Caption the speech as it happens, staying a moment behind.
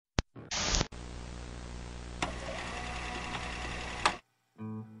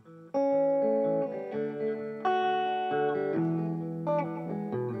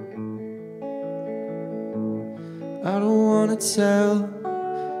tell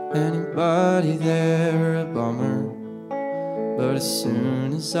anybody they're a bummer, but as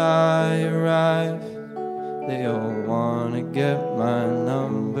soon as I arrive, they all wanna get my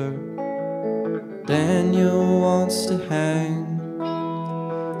number. Daniel wants to hang,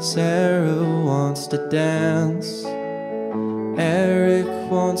 Sarah wants to dance, Eric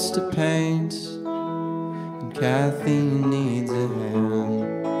wants to paint, and Kathy needs a hand.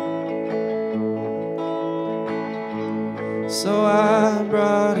 So I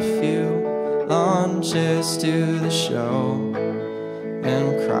brought a few lawn chairs to the show, and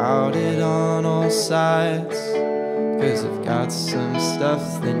I'm crowded on all sides, 'cause I've got some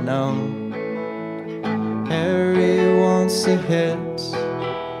stuff they know. Harry wants to hit,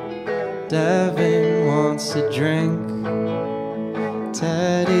 Debban wants to drink,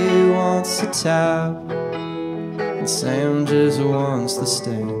 Teddy wants to tap, and Sam just wants the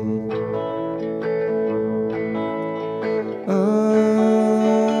sting.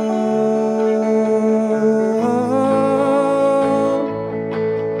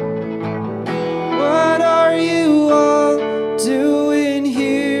 What are you all doing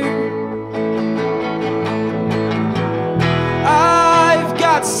here? I've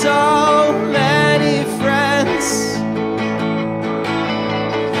got so many friends.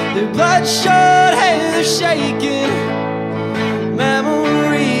 They're bloodshot, hey, they're shaking,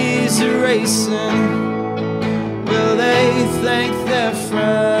 memories erasing. Will they thank their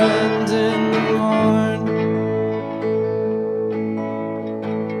friend in the morn?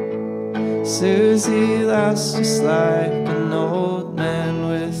 Susie laughs just like an old man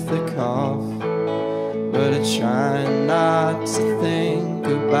with a cough, but I try not to think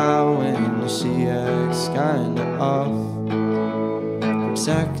about when she acts kinda off.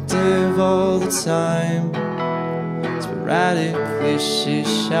 Protective all the time, sporadically she's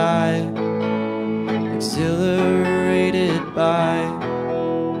shy, exhilarated by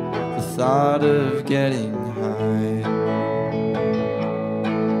the thought of getting high.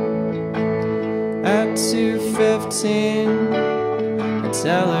 At 2:15, I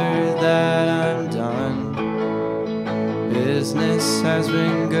tell her that I'm done. Business has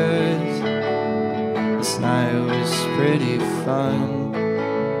been good, this night was pretty fun.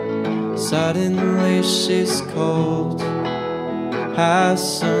 Suddenly she's cold, has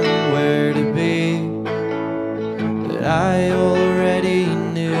somewhere to be, but I already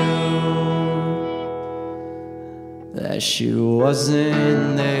knew that she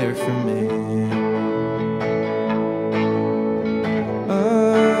wasn't there for me.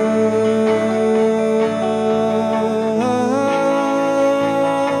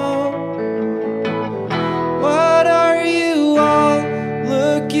 What are you all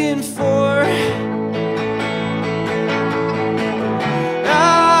looking for?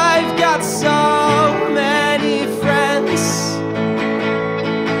 I've got so many friends,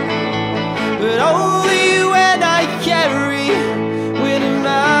 but only when I carry, when I'm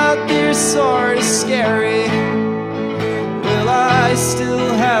out there sorta scary. Will I still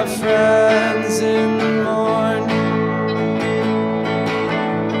have friends in the morn?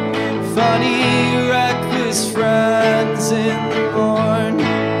 Funny, reckless friends in the morn.